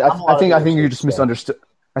 I think you just misunderstood.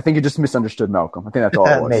 I think you just misunderstood Malcolm. I think that's all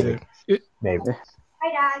it was. Maybe.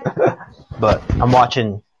 Hi, Dad. But I'm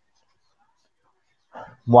watching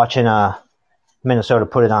Minnesota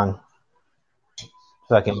put it on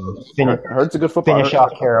so I can finish. It's a good football. Finish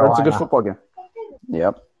off Carolina. It's a good football game.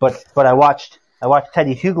 Yep. But I watched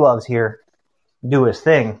Teddy Two Gloves here do his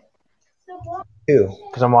thing too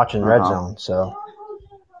because I'm watching Red Zone. So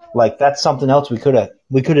like that's something else we could have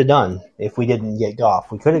done if we didn't get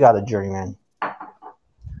Goff. We could have got a journeyman.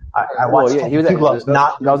 I watched Teddy Two Gloves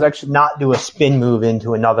not do a spin move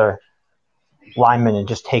into another lineman and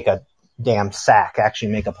just take a damn sack.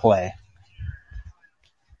 Actually make a play.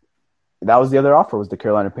 That was the other offer, was the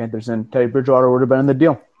Carolina Panthers, and Teddy Bridgewater would have been in the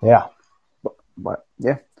deal. Yeah. But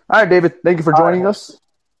yeah. All right, David, thank you for joining us.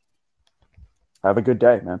 Have a good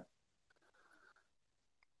day, man.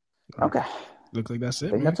 Okay. Looks like that's it. I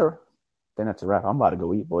think that's a wrap. I'm about to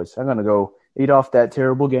go eat, boys. I'm going to go eat off that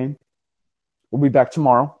terrible game. We'll be back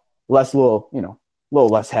tomorrow. Little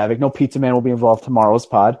less havoc. No Pizza Man will be involved tomorrow's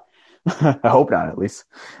pod. I hope not, at least.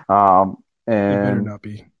 And it better not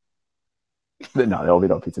be. No, there'll be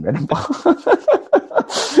no Pizza Man involved.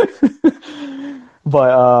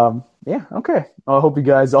 But yeah, okay. I hope you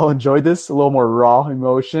guys all enjoyed this. A little more raw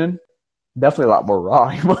emotion. Definitely a lot more raw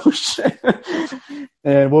emotion.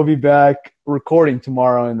 And we'll be back recording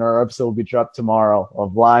tomorrow, and our episode will be dropped tomorrow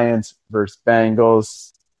of Lions versus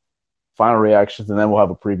Bengals. Final reactions, and then we'll have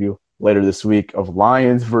a preview later this week of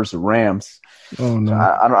Lions versus Rams. Oh, no.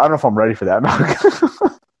 I don't know if I'm ready for that,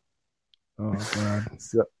 Malcolm. Oh, God.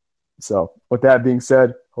 So, with that being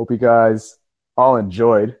said, hope you guys all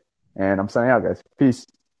enjoyed, and I'm signing out, guys. Peace.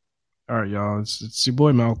 All right, y'all. It's your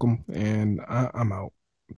boy Malcolm, and I'm out.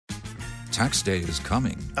 Tax day is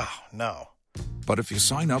coming. Oh, no. But if you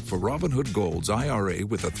sign up for Robinhood Gold's IRA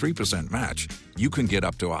with a 3% match, you can get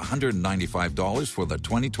up to $195 for the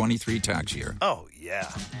 2023 tax year. Oh, yeah.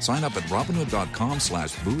 Sign up at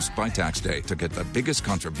Robinhood.com/boost by tax day to get the biggest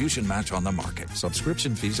contribution match on the market.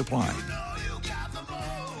 Subscription fees apply.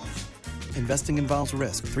 Investing involves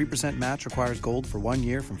risk. 3% match requires gold for 1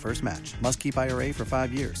 year from first match. Must keep IRA for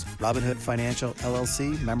 5 years. Robinhood Financial,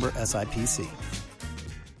 LLC, member SIPC.